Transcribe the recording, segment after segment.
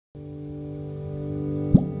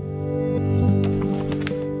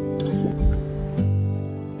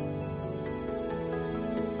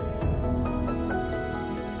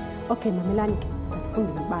Okay, mamelani ke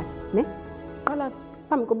ndifundele ibali, ne? Qala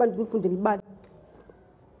phambi koba ndifundele ibali.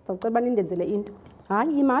 Zawuceba nindenzele into.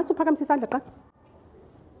 Hayi, imasi uphakamise isandla xa.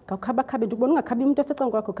 Ngawukhaba-khabe ndikubona ungakhabi umuntu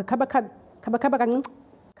osecango kwakho, khaba-khabe. Khaba-khaba kancinci.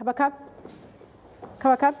 Khaba-khaba.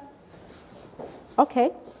 Khaba-khaba. Okay.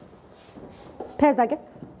 Pheza ke.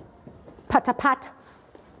 Phatha-phatha.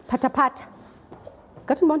 Phatha-phatha.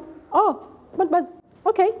 Ngathi ndibona. Oh, abantu bazi.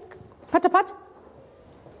 Okay. Phatha-phatha.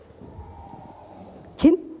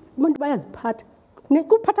 Tyhini, abantu bayaziphatha.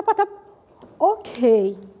 Kuphatha-phatha.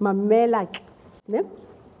 Okay, mamela ke. Ne?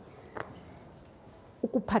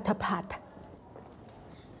 Ukuphatha-phatha.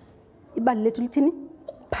 Ibali lethu lithini?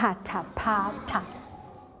 Phatha-phatha.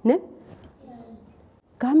 Ne?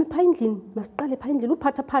 Game phaa endlini, masiqale phaa endlini.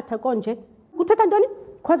 Uphatha-phatha konje. Kuthetha ntoni?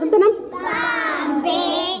 Khwaza mntanam? Uzibambe.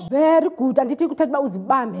 Very good. Andithi kuthetha uba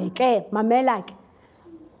uzibambe ke. Mamela ke.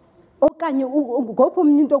 Okanye ngophi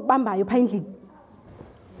omnye into okubambayo phaa endlini?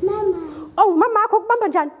 Mama. Oh, mamakho ukubamba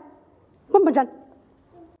njani? Ukubamba njani?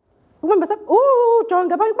 Ukubamba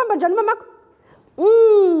jonga phaa ukubamba njani mamakho?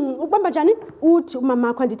 Ukubamba njani? Uthi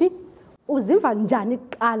umamakho andithi uziva njani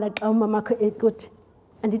kuqala xa umamakho ekuthi?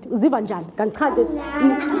 Andithi uziva njani? Kandichaze.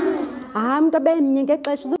 Mntu abemnye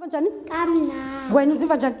ngexesha uziva njani? Kamnandi. Wena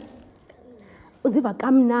uziva njani? Uziva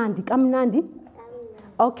kamnandi, kamnandi?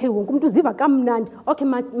 Okay, wonke umuntu uziva kamnandi. Okay,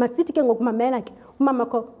 masithi ke ngokumamela ke.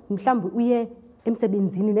 Umamakho mhlawumbi uye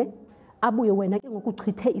emsebenzini ne? Abuye wena ke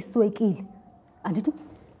ngokuchithe iswekile. Andithi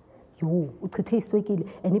yo, uchithe iswekile,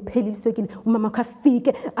 iphelile iswekile. Umamakho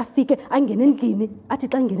afike angene endlini, athi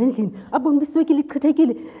xa ngene endlini, abone uba iswekile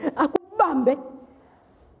ichithekile, akubambe.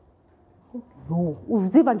 Yo,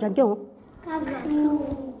 uziva njani ke ngoku?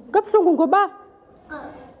 Kabuhlungu. Kabuhlungu ngoba?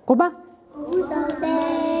 Ngoba?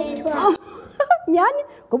 Uzawubethwa. Nyani?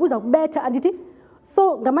 Ngoba uzawubetha, andithi?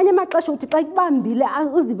 So, ngamanye amaxesha uthi xa ikubambile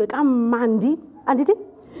uzive kamandi, andithi?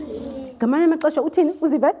 Ngamanye amaxesha uthini?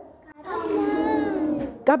 Uzive?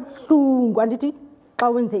 Kabuhlungu, andithi? Xa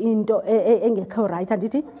wenze into engekho right,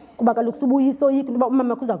 andithi? Kuba kaloku subuyisoyika into uba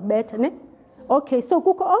umamakho uza kubetha, ne? Okay, so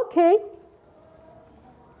kukho, okay.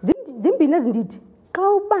 Zimbini ezindidi.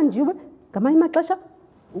 Xa ubanjiwe, ngamanye amaxesha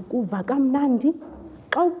ukuva kamnandi.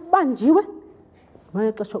 Xa ubanjiwe, ngamanye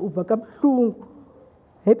amaxesha uva kabuhlungu.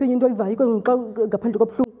 Yephi enye into oyivayo xa ngaphandle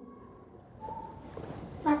kobuhlungu?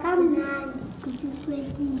 Kamnandi, uchitha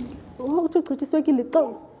iswekile. Oh, uthi uchitha iswekile xa?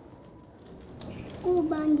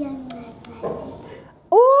 Kuba ndiyancazela.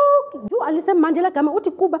 Oh, alisemandi elaa gama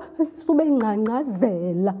uthi kuba sube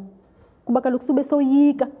ingqangqazela. Kuba kaloku sube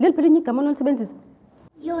soyika. Leli phela enye igama onolisebenzisa?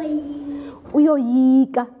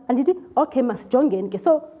 Uyoyika. Andithi? Okay, masijongeni ke.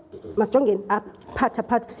 So, masijongeni apha.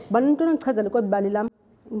 Phatha-phatha. Bani into onondichazela kweli bali lam?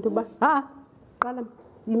 Into yoba, qala.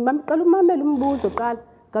 Qala umamele umbuzo qala.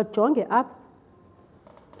 Kajonge apha.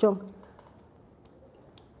 Jonga.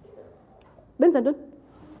 Benza ntoni?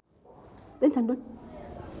 Benza ntoni?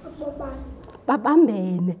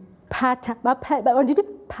 Babambene. Phatha. Andithi?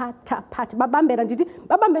 Phatha. Babambene. Andithi?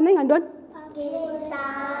 Babambene ngantoni?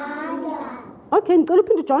 Ngezandla. Okay, ndicela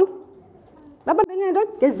uphinde ujonge. Babambene ngantoni?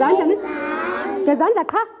 Ngezandla ne? Ngezandla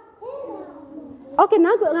qha. Okay,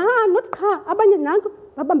 nanku, not qha. Abanye nanku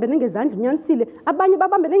babambene ngezandla unyanisile. Abanye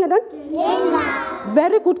babambene ngantoni? Ngengalo.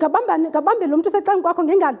 Very good. Kabambe lo mntu osecangwa kwakho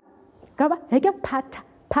ngengalo. Heke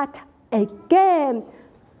phatha. Again.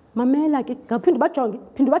 Mamela ke, phinde ubajonge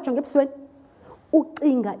ebusweni.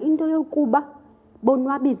 Ucinga into yokuba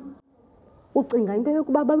bonwabile. Ucinga into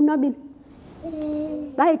yokuba bonwabile.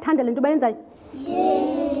 Bayayithanda le nto bayenzayo?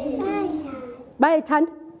 Yes.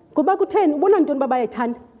 Bayayithanda? Ngoba kutheni? Ubona ntoni uba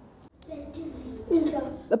bayayithanda?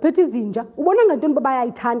 Baphethe izinja. Ubona ngantoni uba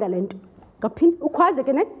bayayithanda le nto? Ngaphinde ukhwaze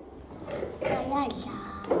ke ne?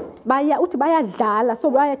 Bayadlala. Uthi bayadlala,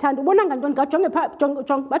 so bayayithanda. Ubona ngantoni? Ngajonge phaa,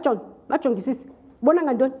 bajongisise. Ubona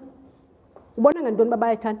ngantoni? Ubona ngantoni uba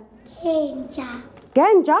bayayithanda?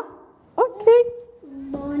 Ngenja? Okay.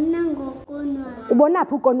 Ubona ngokonwaba. Ubona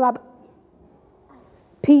phi ukonwaba?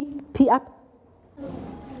 P up.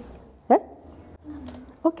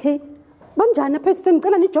 Okay. Banjani apha ekuseni?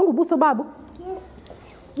 Ndicela nijonge ubuso babo.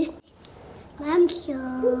 Yes.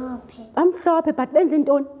 Bamhlophe, but benze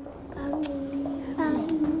intoni?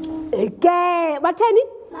 Eke, batheni?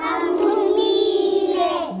 Bancumile.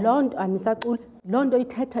 Loo nto anisaculi. Loo nto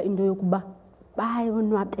ithetha into yokuba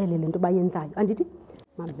bayonwabele le nto bayenzayo. Andithi?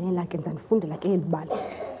 Mamela ke ndizanifundela ke eli bali.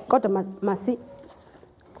 Kodwa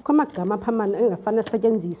kukho amagama aphamana engafana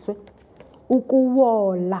asetyenziswe.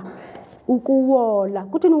 Ukuwola.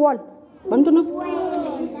 Kuthini uwola? Bantwana?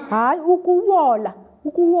 Hayi, ukuwola.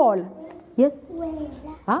 Yes?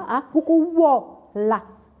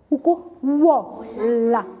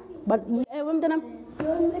 Ukuwola. Ewe mntanam?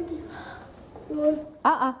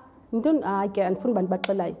 Ntoni hayi ke andifuni bantu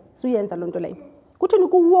baxelayo. Suyenza loo nto leyo. Kuthini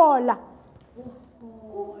ukuwola?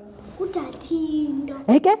 Kudathinto.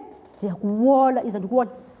 Heke ndiyakuwola iza ndikuwola.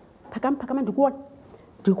 Phakama ndikuwola.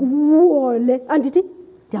 Ndikuwole andithi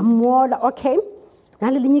ndiyamwola. Okay.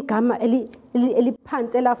 Nali linye igama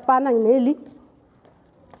eliphansi elafana neli.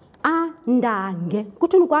 Andange.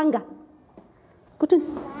 Kuthini kwanga? Kuthini?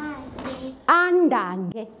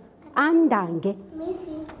 Andange.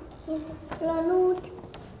 Missy, Aloud.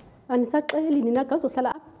 Anisaxeli nina xa uzohlala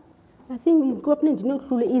apha. I think kufuneka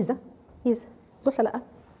ndinohlule iza. Zohlala apha.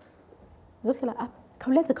 Zohlala apha.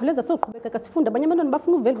 Khawuleza soqhubeka kasifunda abanye abantwana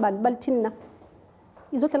bafuna uvela balithini na.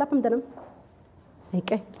 Izohlala apha mntanam.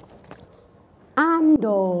 Heke.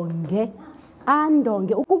 Andonge.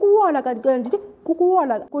 Ukukuwola kanti ndithi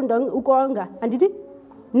kukuwola kundonge ukonga. Andithi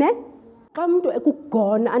ne? Xa umuntu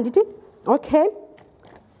ekugona andithi okay.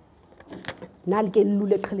 Nali ke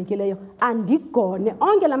lule qhelekileyo. Andigone.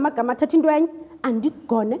 Onke la magama athetha into enye.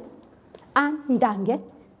 Andigone. Andange.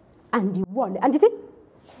 Andiwole. Andithi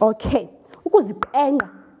okay. Ukuziqenqa.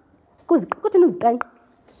 Kuthini uziqenqa?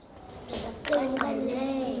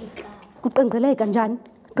 Kuqenqeleka njani?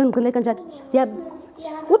 Kuqenqeleka njani?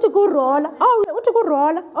 Uthi kurola. Uthi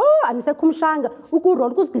kurola. Anisekhumshanga.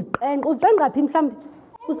 Ukurola ukuziqenqa. Uziqenqa phi mhlambi?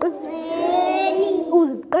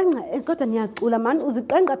 Uziqenqa kodwa niyacula mani.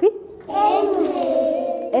 Uziqenqa phi?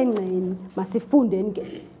 Engceni. Masifundeni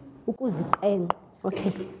ke ukuziqenqa.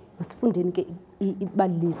 Okay. Masifundeni ke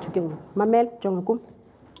ibali lethu ke ngoku. Mamela jonga kum.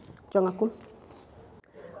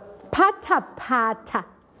 Phatha.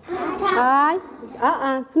 Hayi,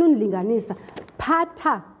 sinonilinganisa.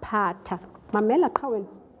 Phatha. Mamela qha wena.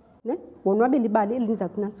 Ne? Wonwabela ibali elinza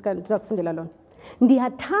kufundela lona.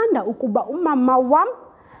 Ndiyathanda ukuba umama wam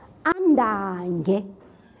andange.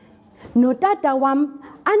 Notata wam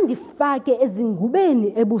andifake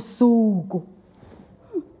ezingubeni ebusuku.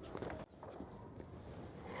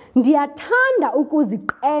 Ndiyathanda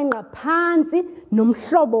ukuziqenqa phantsi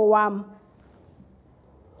nomhlobo wam.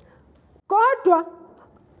 Kodwa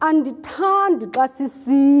andithandi xa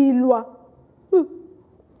sisilwa.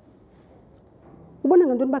 Ubona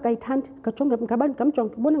ngantoni bakayithandi?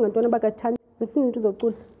 Ngamjonge. Ubona ngantoni bakayithandi? Andifuni into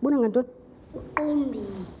uzocula. Ubona ngantoni?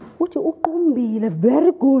 Uqumbile. Uthi uqumbile.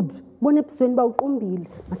 Very good. Ubona ebusweni ba uqumbile.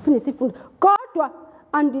 Masiphinde sifunde. Kodwa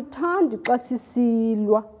andithandi xa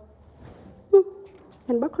sisilwa.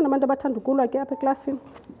 Bakhona abantu abathanda ukulwa ke apha eklasini.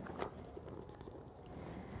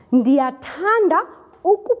 Ndiyathanda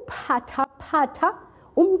ukuphatha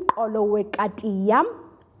umqolo wekati yam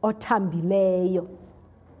othambileyo.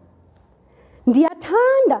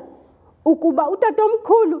 Ndiyathanda ukuba utata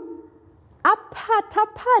omkhulu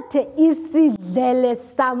aphathe isidlele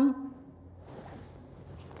sam.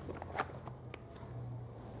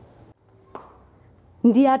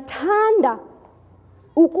 Ndiyathanda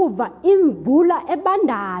ukuva imvula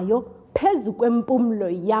ebandayo phezu kwempumlo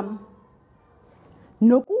yam.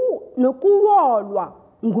 Nokuwolwa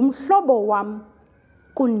ngumhlobo wam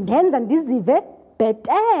kundenza ndizive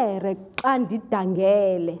bhetere xa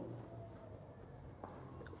ndidangele.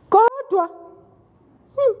 Kodwa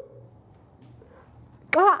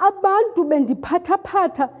xa abantu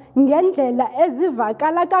bendiphatha ngendlela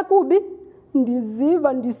ezivakala kakubi,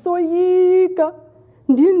 ndiziva ndisoyika,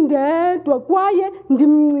 ndindedwa kwaye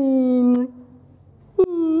ndimncinci.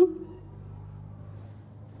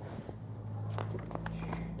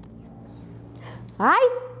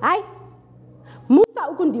 Hayi, musa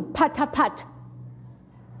ukundiphatha.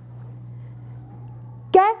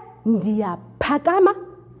 Ke ndiyaphakama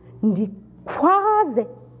ndikhwaze.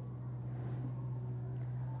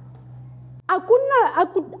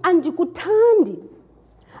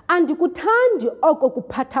 Andikuthandi oko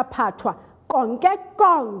kuphathaphethwa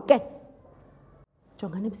konke.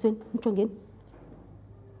 Jongani ebusweni, mjongeni.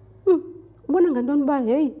 Ubona ngantoni uba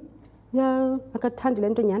heyi akathandi le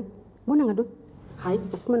nto nyhani? Ubona ngantoni? Hayi,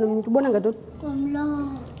 masifumane omnye. Ubona ngantoni?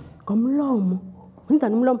 Ngomlomo.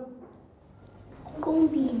 Wenzani umlomo?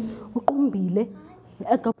 Uqumbile.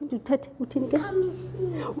 Akaphinde uthethe uthini ke?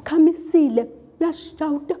 Ukhamisile.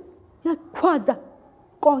 Uyashawuta, uyakhwaza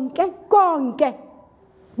konke.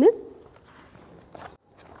 Ne?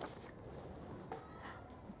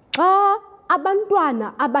 Xa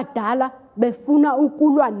abantwana abadala befuna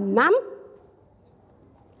ukulwa nam,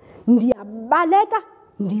 ndiyabaleka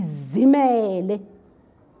ndizimele.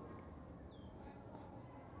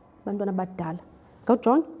 Abantwana abadala.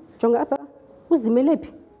 Jonga apha. Uzimele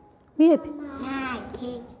phi? Uyephi?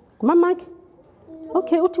 Ngumamakhe.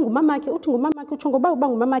 Okay, uthi ngumamakhe. Utsho ngoba uba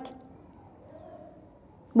ngumamakhe.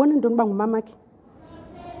 Ubona ntoni uba ngumamakhe?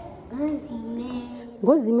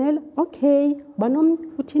 Ngozimela. Okay. Banomnye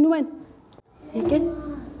uthini wena? Yeke?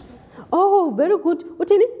 Oh, very good.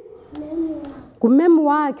 Uthini? Ngumem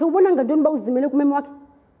wakhe. Ubona ngantoni ba uzimele kumem wakhe?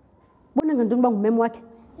 Ubona ngantoni ba ngumem wakhe?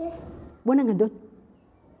 Yes. Ubona ngantoni?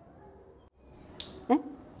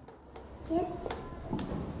 Yes.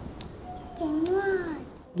 Ngencwadi.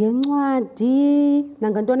 Ngencwadi.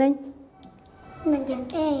 Nangantoni enye?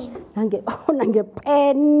 Nangepen.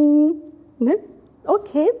 Nangepen. Ne?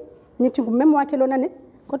 Okay. Nithi ngumem wakhe lona ne?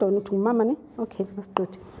 Kodwa wena uthi ngumama ne? Okay,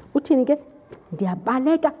 masiqede. Uthini ke?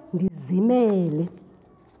 Ndiyabaleka ndizimele.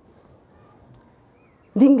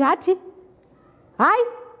 Ndingathi hayi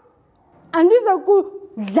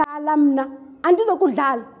andizokudlala mna,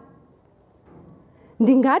 andizokudlala.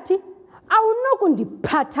 Ndingathi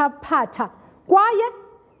awunokundiphatha kwaye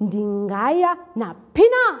ndingaya naphi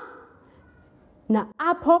na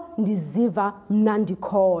apho ndiziva mna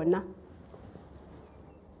ndikhona.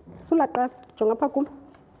 Sulaqasa jonga apha kum.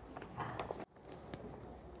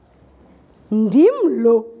 Ndim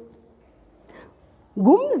lo,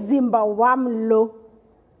 ngumzimba wam lo,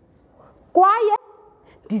 kwaye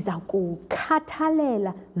ndiza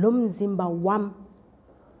kuwukhathalela lo mzimba wam.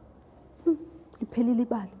 Iphelile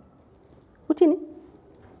ibali. Uthini?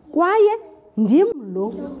 Kwaye ndim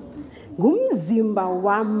lo, ngumzimba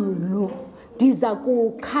wam lo, ndiza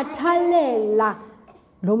kuwukhathalela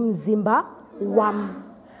lo mzimba wam.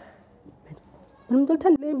 Umuntu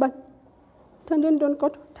olithandileyo ibali? Uthande ntoni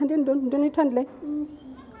kodwa? Uthande ntoni? Ntoni uyithandileyo?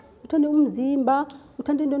 Uthande umzimba.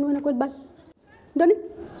 Uthande ntoni wena kweli bali? Ntoni?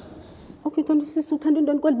 Okay, ntoni sisi uthande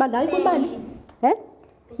ntoni kweli bali? Hayi kweli bali?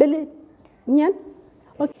 Bele nyani?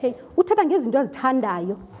 Okay, uthatha ngezinto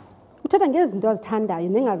azithandayo. Uthatha ngezinto azithandayo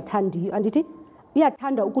nengazithandiyo. Andithi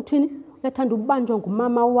uyathanda ukuthini? Uyathanda ukubanjwa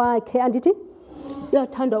ngumama wakhe. Andithi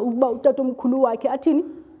uyathanda ukuba utata omkhulu wakhe athini?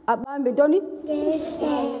 Abambe ntoni?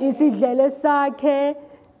 Isidlele sakhe.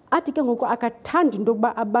 Athi ke ngoku akathandi into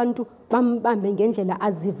yokuba abantu bambambe ngendlela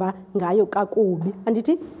aziva ngayo kakubi.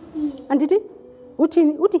 Andithi? Andithi?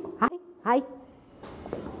 Uthini? Uthi hayi.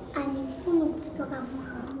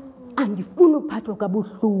 Andifuni uphathwa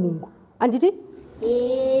kabuhlungu. Andithi?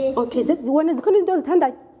 Yes. Okay, wena zikhona izinto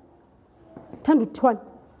ozithandayo? Thanda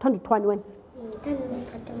uthwani wena?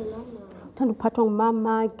 Thanda uphathwa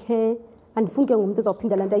ngumama ke. Andifuni ke ngumntu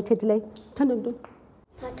uzawuphinda laa nto ayithethileyo. Thanda ntoni?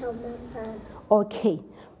 Okay,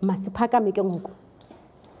 masiphakame ke ngoku.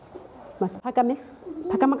 Masiphakame.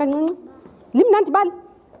 Phakama kancinci. Limnandi bali?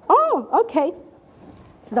 Oh, okay.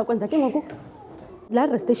 Siza kwenza ke ngoku la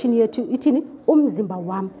restation yethu ithini? Umzimba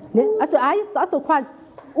wam. Ne? Hayi asokhwazi.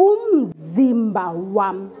 Umzimba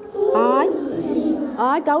wam.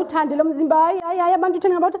 Hayi kawuthande lo mzimba. Hayi abantu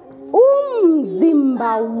uthini ngabantu?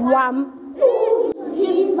 Umzimba wam.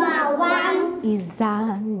 Umzimba wam.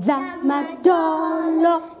 Izandla,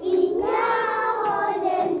 madolo, Inyawo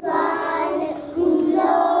nenzane,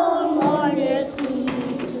 umlomo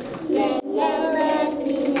nesisu, nenyele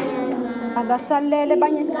zinyama. abasalele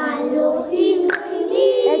banye. Ngalo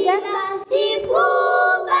inqinile,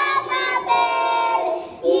 sifuba mabele,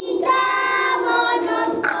 intamo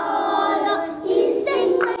nomqolo,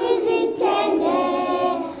 isinqi zithende,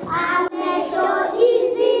 amehlo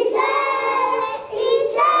izidlele,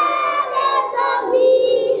 indlebe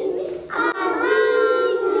zombili,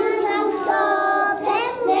 azizwe mhlophe,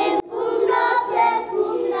 zempumlo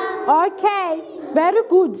phefumla. Okay, very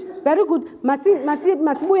good, very good.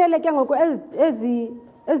 Masibuyele ke ngoku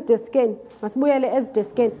ezideskeni. Masibuyele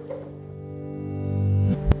ezideskeni.